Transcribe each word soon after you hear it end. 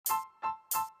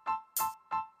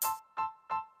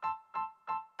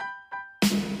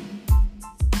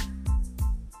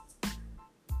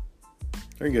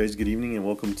All right, guys, good evening and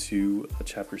welcome to a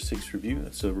Chapter 6 review.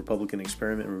 That's a Republican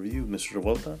experiment review, Mr.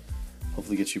 Revuelta.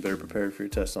 Hopefully gets you better prepared for your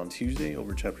test on Tuesday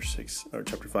over Chapter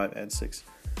 5 and 6,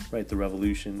 right? The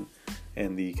Revolution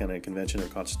and the kind of Convention or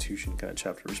Constitution kind of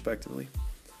chapter, respectively.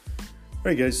 All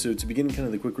right, guys, so to begin kind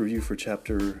of the quick review for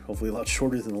chapter, hopefully a lot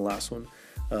shorter than the last one,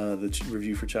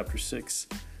 review for Chapter 6.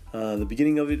 The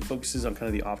beginning of it focuses on kind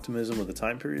of the optimism of the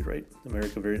time period, right?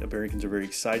 Americans are very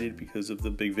excited because of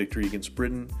the big victory against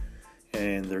Britain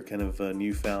and their kind of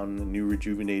new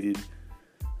rejuvenated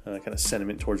kind of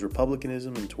sentiment towards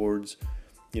republicanism and towards,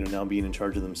 now being in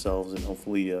charge of themselves and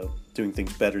hopefully doing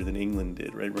things better than England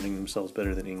did, right? Running themselves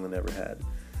better than England ever had.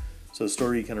 So the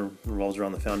story kind of revolves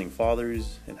around the founding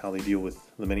fathers and how they deal with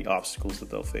the many obstacles that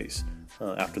they'll face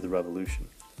after the revolution.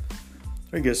 All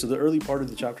right, guys, so the early part of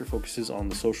the chapter focuses on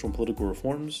the social and political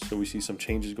reforms. So we see some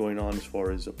changes going on as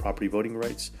far as property voting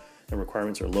rights and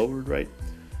requirements are lowered, right?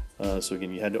 So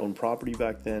again, you had to own property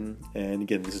back then, and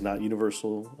again, this is not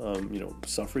universal,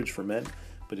 suffrage for men,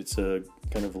 but it's a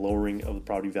kind of lowering of the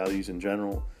property values in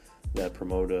general that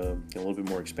promote a little bit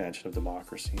more expansion of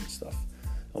democracy and stuff.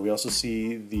 We also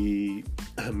see the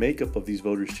makeup of these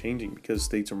voters changing because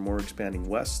states are more expanding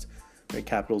west, right?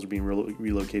 Capitals are being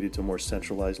relocated to a more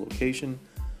centralized location.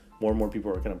 More and more people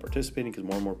are kind of participating because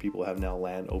more and more people have now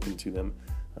land open to them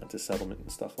to settlement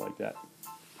and stuff like that.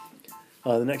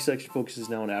 The next section focuses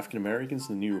now on African Americans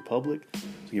in the New Republic. So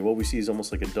again, what we see is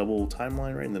almost like a double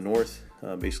timeline, right? In the North,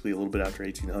 basically a little bit after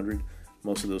 1800,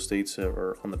 most of those states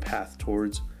are on the path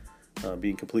towards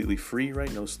being completely free,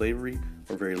 right? No slavery,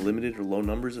 or very limited or low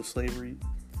numbers of slavery.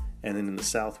 And then in the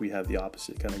South, we have the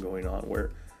opposite kind of going on, where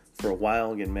for a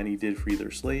while, again, many did free their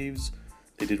slaves.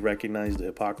 They did recognize the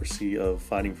hypocrisy of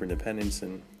fighting for independence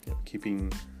and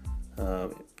keeping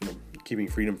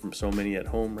freedom from so many at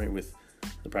home, right? With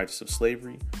the practice of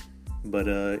slavery, but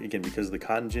again, because of the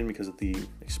cotton gin, because of the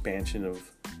expansion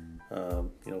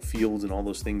of fields and all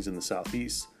those things in the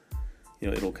Southeast,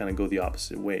 it'll kind of go the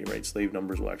opposite way, right? Slave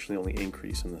numbers will actually only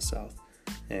increase in the South,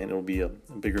 and it'll be a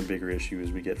bigger and bigger issue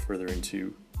as we get further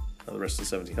into the rest of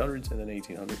the 1700s and then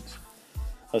 1800s.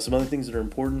 Some other things that are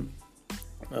important: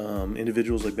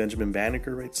 individuals like Benjamin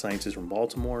Banneker, right, scientists from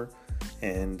Baltimore,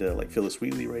 and like Phyllis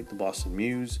Wheatley, right, the Boston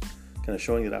Muse. Kind of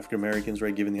showing that African Americans,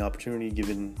 right, given the opportunity,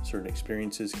 given certain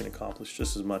experiences, can accomplish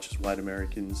just as much as white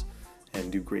Americans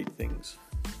and do great things.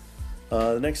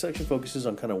 The next section focuses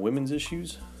on kind of women's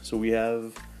issues. So we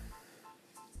have,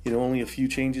 only a few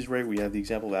changes, right? We have the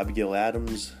example of Abigail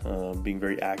Adams being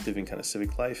very active in kind of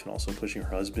civic life and also pushing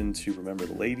her husband to remember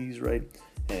the ladies, right,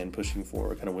 and pushing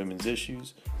for kind of women's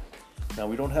issues. Now,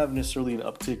 we don't have necessarily an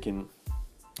uptick in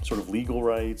sort of legal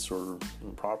rights or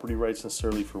property rights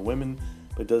necessarily for women,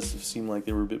 but it does seem like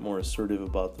they were a bit more assertive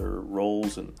about their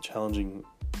roles and challenging,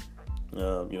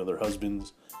 their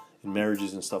husbands in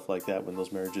marriages and stuff like that when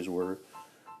those marriages were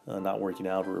not working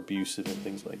out or abusive and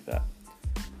things like that.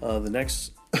 The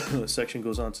next section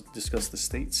goes on to discuss the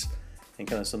states and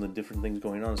kind of some of the different things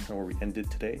going on. It's kind of where we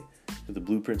ended today with the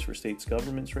blueprints for states'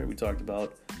 governments, right? We talked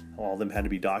about how all of them had to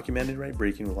be documented, right?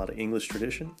 Breaking a lot of English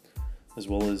tradition, as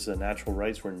well as natural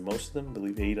rights were in most of them, I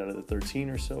believe 8 out of the 13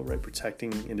 or so, right?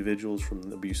 Protecting individuals from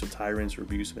the abuse of tyrants or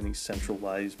abuse of any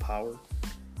centralized power.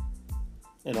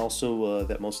 And also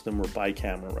that most of them were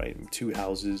bicameral, right? 2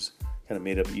 houses kind of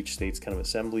made up each state's kind of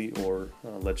assembly or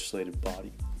legislative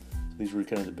body. So these were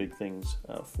kind of the big things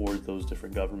for those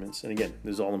different governments. And again,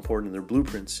 this is all important in their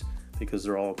blueprints because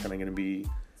they're all kind of going to be,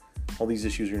 all these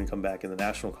issues are going to come back in the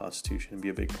National Constitution and be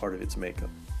a big part of its makeup.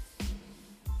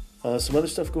 Some other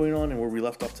stuff going on, and where we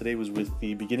left off today was with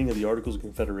the beginning of the Articles of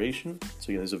Confederation.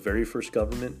 So, there's the very first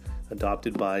government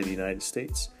adopted by the United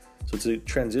States. So it's a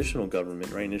transitional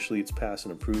government, right? Initially, it's passed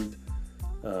and approved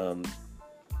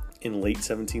in late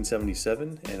 1777,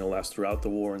 and it'll last throughout the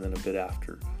war and then a bit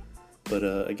after. But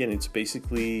again, it's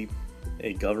basically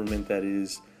a government that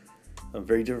is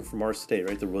very different from ours today,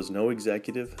 right? There was no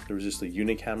executive. There was just a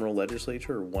unicameral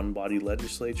legislature or one-body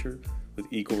legislature with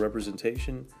equal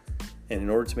representation. And in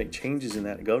order to make changes in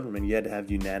that government, you had to have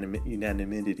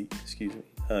unanimity.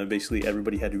 Basically,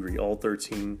 everybody had to agree. All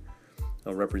 13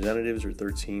 representatives or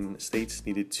 13 states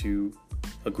needed to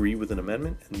agree with an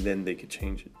amendment, and then they could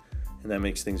change it. And that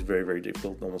makes things very, very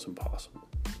difficult, almost impossible.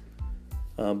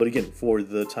 But again, for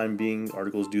the time being,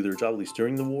 articles do their job, at least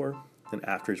during the war, and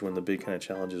after is when the big kind of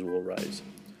challenges will arise.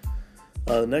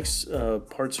 The next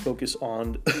parts focus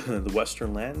on the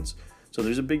Western lands. So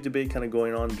there's a big debate kind of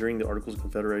going on during the Articles of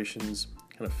Confederation's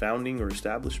kind of founding or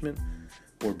establishment,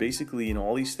 where basically,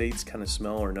 all these states kind of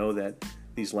smell or know that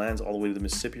these lands all the way to the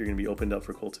Mississippi are going to be opened up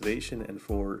for cultivation and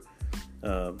for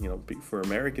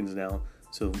Americans now,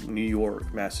 So New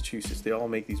York, Massachusetts, they all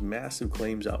make these massive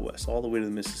claims out west, all the way to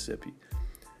the Mississippi.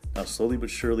 Now, slowly but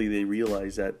surely, they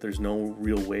realize that there's no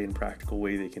real way and practical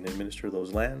way they can administer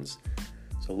those lands.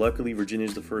 So luckily, Virginia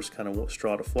is the first kind of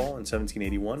straw to fall. In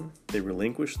 1781, they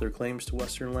relinquish their claims to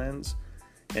western lands,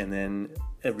 and then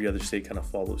every other state kind of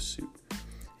follows suit.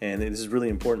 And this is really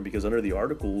important because under the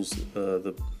Articles,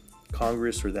 the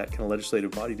Congress or that kind of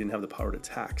legislative body didn't have the power to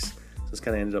tax. So this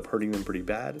kind of ended up hurting them pretty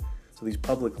bad. So these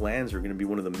public lands are going to be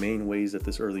one of the main ways that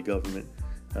this early government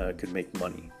could make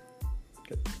money.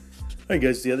 Okay. All right,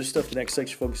 guys, the other stuff, the next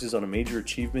section focuses on a major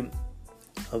achievement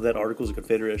of that Articles of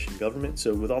Confederation government.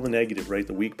 So with all the negative, right,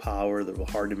 the weak power, the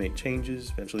hard to make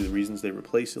changes, eventually the reasons they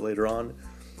replace it later on,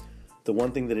 the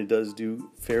one thing that it does do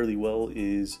fairly well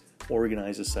is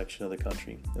organize a section of the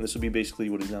country. And this will be basically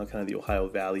what is now kind of the Ohio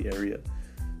Valley area.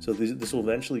 So this will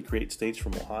eventually create states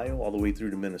from Ohio all the way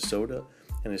through to Minnesota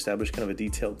and establish kind of a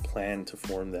detailed plan to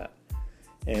form that.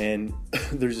 And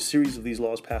there's a series of these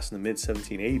laws passed in the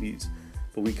mid-1780s,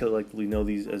 but we collectively know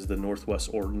these as the Northwest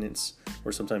Ordinance,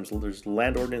 or sometimes there's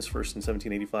Land Ordinance first in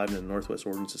 1785 and the Northwest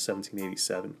Ordinance is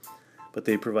 1787. But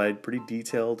they provide pretty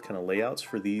detailed kind of layouts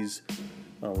for these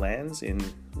lands in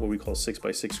what we call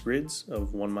 6x6 grids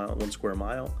of 1 square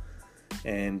mile.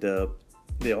 And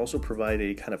they also provide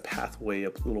a kind of pathway,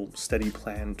 a little steady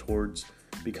plan towards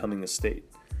becoming a state.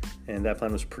 And that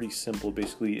plan was pretty simple.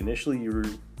 Basically, initially you were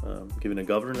given a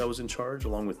governor that was in charge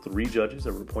along with 3 judges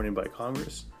that were appointed by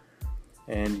Congress.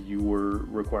 And you were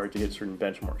required to hit certain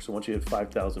benchmarks. So once you hit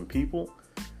 5,000 people,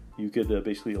 you could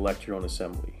basically elect your own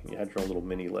assembly. You had your own little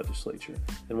mini legislature.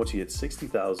 And once you hit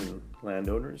 60,000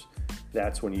 landowners,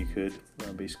 that's when you could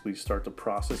basically start the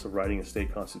process of writing a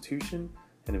state constitution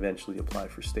and eventually apply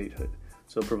for statehood.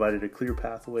 So it provided a clear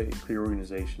pathway, a clear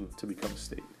organization to become a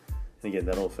state. And again,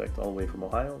 that'll affect all the way from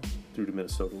Ohio through to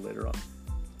Minnesota later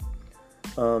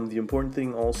on. The important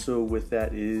thing also with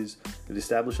that is it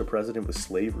established a precedent with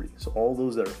slavery. So all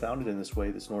those that are founded in this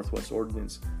way, this Northwest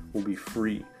Ordinance, will be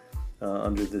free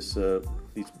under this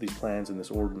these plans and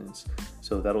this ordinance.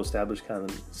 So that'll establish, kind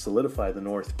of solidify the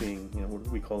North being, what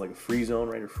we call like a free zone,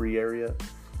 right, a free area.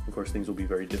 Of course, things will be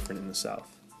very different in the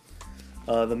South.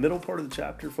 The middle part of the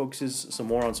chapter focuses some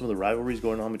more on some of the rivalries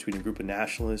going on between a group of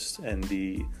nationalists and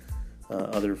the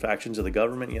other factions of the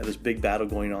government. You have this big battle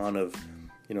going on of,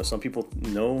 some people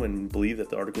know and believe that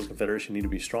the Articles of Confederation need to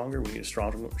be stronger. We need a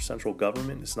stronger central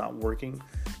government. It's not working.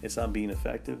 It's not being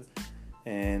effective.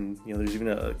 And, there's even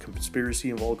a conspiracy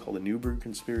involved called the Newburgh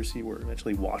Conspiracy, where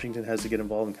eventually Washington has to get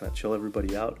involved and kind of chill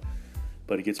everybody out.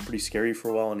 But it gets pretty scary for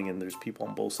a while. And again, there's people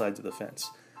on both sides of the fence.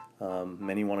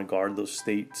 Many want to guard those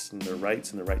states and their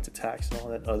rights and the right to tax and all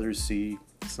that. Others see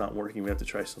it's not working. We have to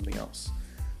try something else.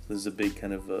 So this is a big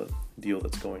kind of deal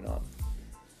that's going on.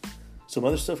 Some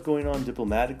other stuff going on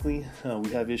diplomatically.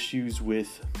 We have issues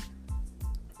with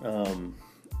the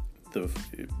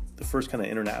first kind of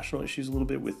international issues a little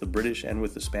bit with the British and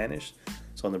with the Spanish.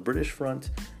 So on the British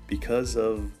front, because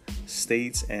of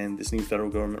states and this new federal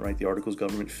government, right, the Articles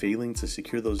government failing to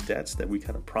secure those debts that we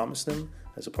kind of promised them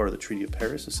as a part of the Treaty of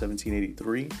Paris of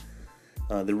 1783,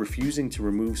 they're refusing to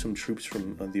remove some troops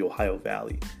from the Ohio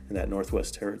Valley and that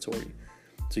Northwest Territory.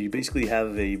 So you basically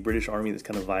have a British army that's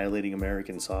kind of violating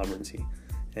American sovereignty.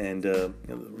 And the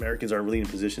Americans aren't really in a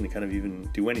position to kind of even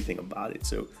do anything about it.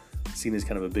 So it's seen as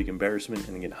kind of a big embarrassment,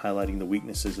 and again, highlighting the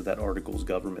weaknesses of that Articles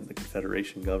government, the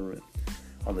Confederation government.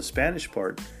 On the Spanish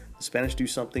part, the Spanish do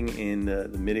something in the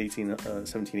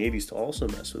mid-1780s to also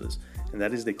mess with this, and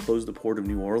that is they closed the port of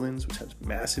New Orleans, which has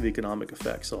massive economic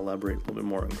effects. I'll elaborate a little bit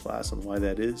more in class on why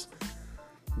that is.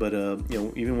 But,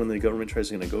 even when the government tries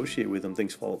to negotiate with them,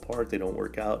 things fall apart, they don't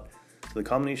work out. So the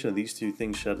combination of these two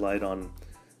things shed light on,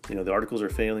 the Articles are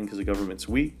failing because the government's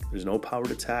weak, there's no power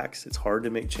to tax, it's hard to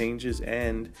make changes,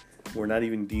 and we're not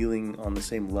even dealing on the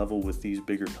same level with these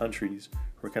bigger countries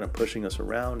who are kind of pushing us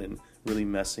around and really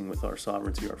messing with our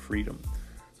sovereignty, our freedom.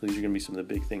 So these are going to be some of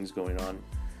the big things going on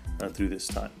through this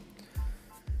time.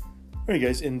 All right,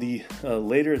 guys, in the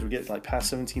later, as we get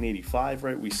past 1785,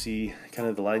 right, we see kind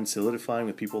of the line solidifying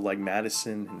with people like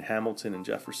Madison and Hamilton and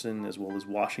Jefferson, as well as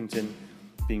Washington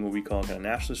being what we call kind of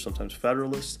nationalists, sometimes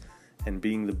federalists, and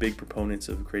being the big proponents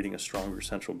of creating a stronger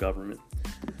central government.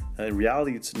 In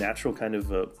reality, it's natural kind of,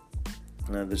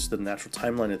 there's the natural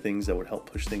timeline of things that would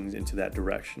help push things into that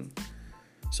direction.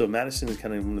 So Madison is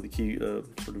kind of one of the key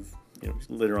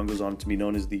later on goes on to be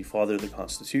known as the father of the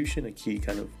Constitution, a key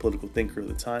kind of political thinker of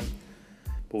the time.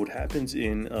 But what happens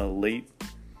in the late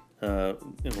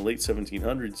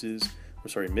 1700s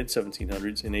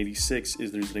mid-1700s, in 86,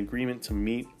 is there's an agreement to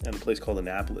meet at a place called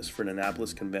Annapolis for an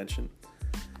Annapolis Convention.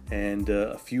 And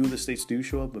a few of the states do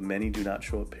show up, but many do not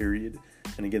show up, period.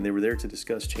 And again, they were there to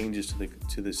discuss changes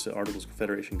to this Articles of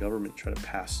Confederation government, try to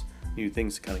pass new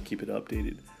things to kind of keep it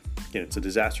updated. Again, it's a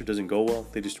disaster, doesn't go well.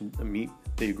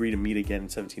 They agree to meet again in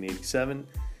 1787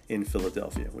 in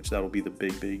Philadelphia, which that'll be the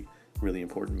big, really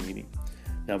important meeting.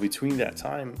 Now, between that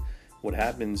time, what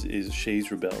happens is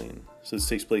Shays' Rebellion. So this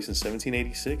takes place in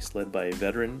 1786, led by a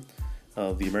veteran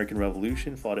of the American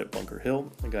Revolution, fought at Bunker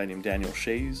Hill, a guy named Daniel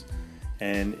Shays.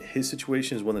 And his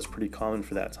situation is one that's pretty common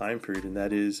for that time period, and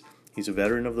that is he's a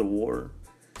veteran of the war.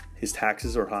 His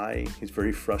taxes are high. He's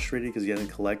very frustrated because he hasn't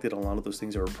collected a lot of those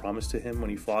things that were promised to him when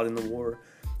he fought in the war.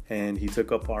 And he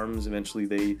took up arms. Eventually,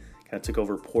 they kind of took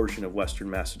over a portion of western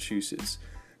Massachusetts.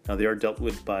 Now, they are dealt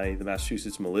with by the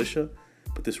Massachusetts militia,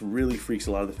 but this really freaks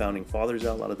a lot of the founding fathers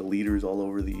out, a lot of the leaders all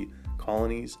over the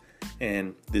colonies.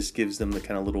 And this gives them the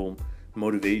kind of little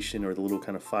motivation or the little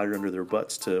kind of fire under their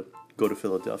butts to go to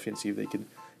Philadelphia and see if they can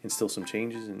instill some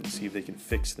changes and see if they can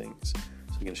fix things.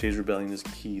 So again, Shays' Rebellion is a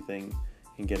key thing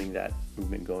in getting that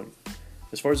movement going.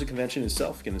 As far as the convention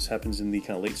itself, again, this happens in the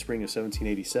kind of late spring of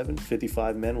 1787.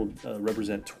 55 men will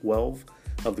represent 12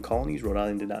 of the colonies. Rhode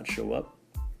Island did not show up.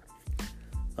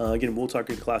 Again, we'll talk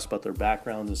in class about their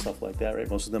backgrounds and stuff like that, right?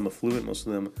 Most of them affluent, most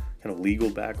of them kind of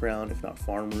legal background, if not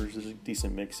farmers. There's a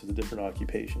decent mix of the different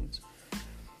occupations.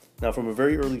 Now, from a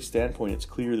very early standpoint, it's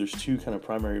clear there's two kind of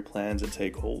primary plans that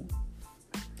take hold.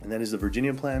 And that is the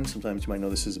Virginia plan. Sometimes you might know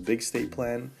this as a big state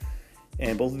plan.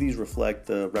 And both of these reflect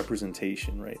the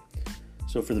representation, right?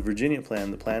 So for the Virginia plan,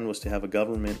 the plan was to have a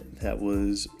government that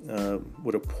was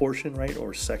would apportion, right,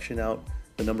 or section out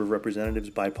the number of representatives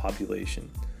by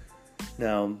population.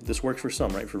 Now, this works for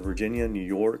some, right? For Virginia, New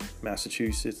York,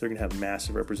 Massachusetts, they're going to have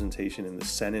massive representation in the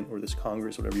Senate or this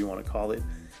Congress, whatever you want to call it.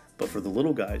 But for the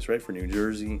little guys, right, for New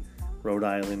Jersey, Rhode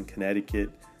Island,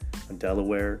 Connecticut, and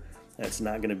Delaware, that's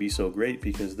not going to be so great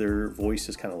because their voice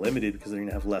is kind of limited because they're going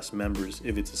to have less members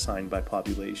if it's assigned by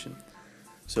population.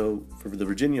 So for the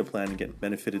Virginia plan, again,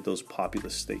 benefited those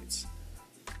populous states.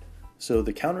 So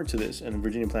the counter to this, and the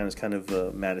Virginia plan is kind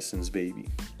of Madison's baby.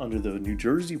 Under the New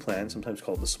Jersey plan, sometimes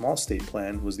called the small state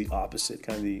plan, was the opposite,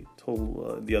 kind of the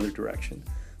total, the other direction.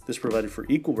 This provided for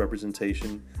equal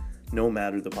representation, no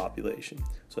matter the population.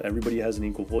 So everybody has an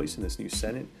equal voice in this new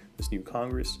Senate, this new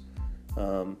Congress.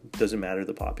 Doesn't matter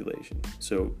the population.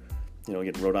 So,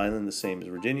 again, Rhode Island, the same as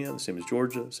Virginia, the same as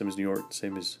Georgia, the same as New York, the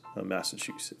same as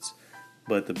Massachusetts.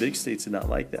 But the big states did not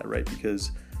like that, right?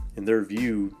 Because in their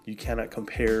view, you cannot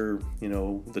compare,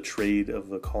 the trade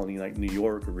of a colony like New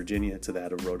York or Virginia to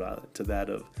that of Rhode Island, to that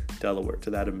of Delaware, to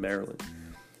that of Maryland.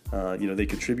 They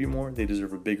contribute more, they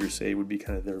deserve a bigger say, would be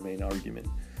kind of their main argument.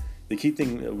 The key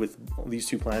thing with these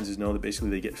two plans is know that basically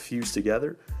they get fused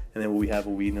together, and then what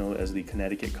we know as the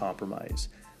Connecticut Compromise,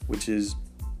 which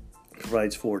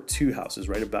provides for two houses,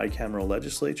 right? A bicameral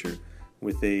legislature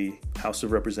with a House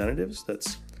of Representatives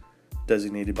that's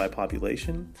designated by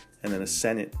population, and then a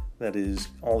Senate that is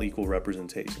all equal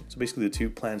representation. So basically the two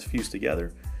plans fused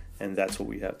together, and that's what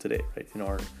we have today, right, in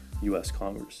our U.S.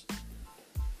 Congress.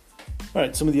 All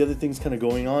right, some of the other things kind of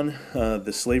going on.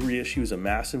 The slavery issue is a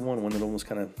massive one that almost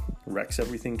kind of wrecks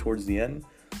everything towards the end.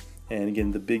 And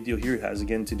again, the big deal here has,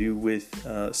 again, to do with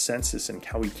census and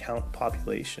how we count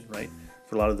population, right?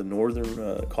 For a lot of the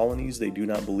northern colonies, they do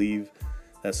not believe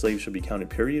that slaves should be counted,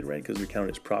 period, right? Because they're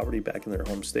counted as property back in their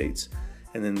home states.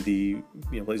 And then the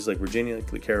places like Virginia,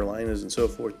 the Carolinas, and so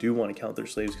forth do want to count their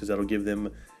slaves because that'll give them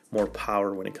more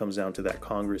power when it comes down to that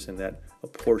Congress and that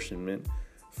apportionment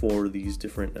for these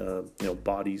different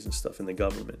bodies and stuff in the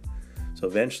government. So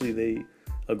eventually they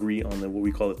agree on what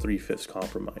we call the 3/5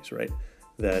 compromise, right?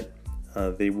 That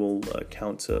they will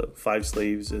count 5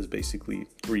 slaves as basically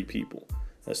 3 people,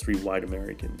 as 3 white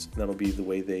Americans. And that'll be the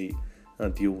way they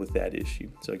deal with that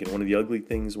issue. So again, one of the ugly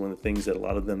things, one of the things that a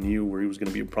lot of them knew where it was going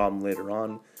to be a problem later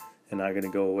on and not going to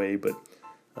go away, but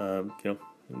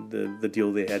the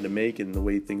deal they had to make and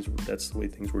that's the way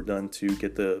things were done to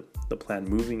get the plan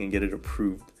moving and get it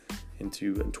approved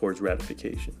towards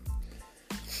ratification.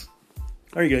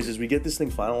 All right, guys, as we get this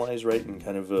thing finalized, right, in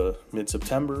kind of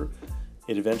mid-September,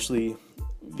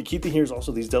 the key thing here is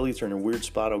also these delegates are in a weird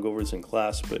spot. I'll go over this in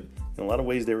class, but in a lot of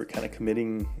ways they were kind of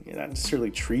committing, not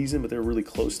necessarily treason, but they were really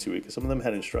close to it because some of them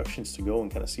had instructions to go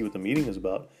and kind of see what the meeting is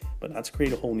about, but not to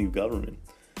create a whole new government.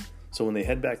 So when they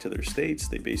head back to their states,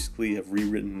 they basically have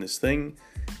rewritten this thing,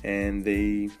 and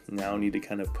they now need to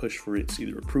kind of push for its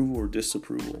either approval or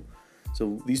disapproval.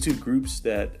 So these two groups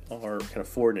that are kind of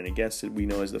for it and against it, we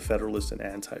know as the Federalists and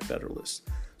Anti-Federalists.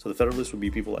 So the Federalists would be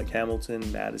people like Hamilton,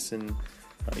 Madison,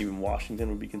 even Washington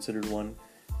would be considered one.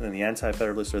 And then the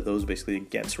Anti-Federalists are those basically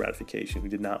against ratification, who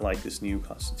did not like this new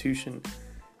Constitution,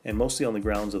 and mostly on the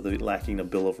grounds of the lacking a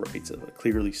Bill of Rights, a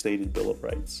clearly stated Bill of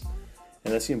Rights.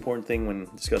 And that's the important thing when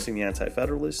discussing the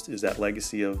Anti-Federalist, is that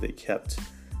legacy of they kept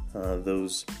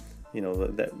those,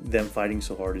 them fighting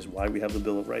so hard is why we have the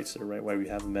Bill of Rights there, right? Why we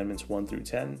have Amendments 1 through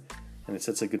 10. And it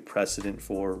sets a good precedent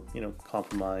for,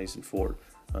 compromise and for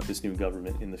this new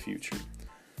government in the future.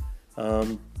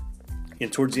 And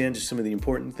towards the end, just some of the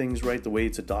important things, right? The way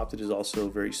it's adopted is also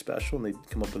very special, and they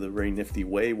come up with a very nifty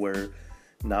way where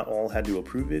not all had to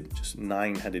approve it, just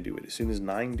 9 had to do it. As soon as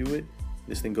 9 do it,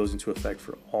 this thing goes into effect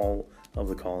for all of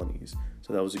the colonies.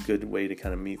 So that was a good way to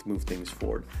kind of move things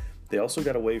forward. They also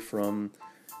got away from,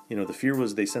 the fear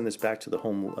was they send this back to the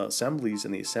home assemblies,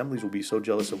 and the assemblies will be so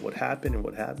jealous of what happened and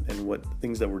what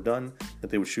things that were done that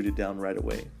they would shoot it down right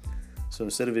away. So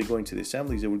instead of it going to the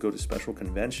assemblies, it would go to special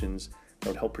conventions that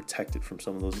would help protect it from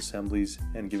some of those assemblies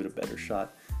and give it a better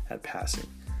shot at passing.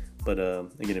 But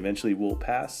again, eventually it will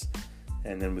pass.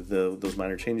 And then with those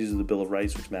minor changes of the Bill of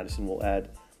Rights, which Madison will add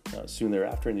soon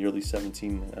thereafter in the early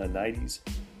 1790s,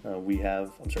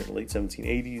 late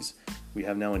 1780s, we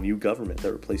have now a new government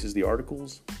that replaces the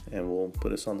Articles and will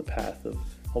put us on the path of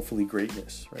hopefully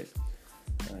greatness, right?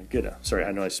 Good. Sorry,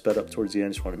 I know I sped up towards the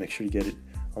end. Just want to make sure you get it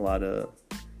a lot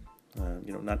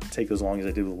not take as long as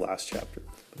I did with the last chapter.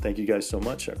 But thank you guys so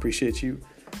much. I appreciate you,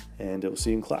 and we'll see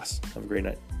you in class. Have a great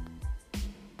night.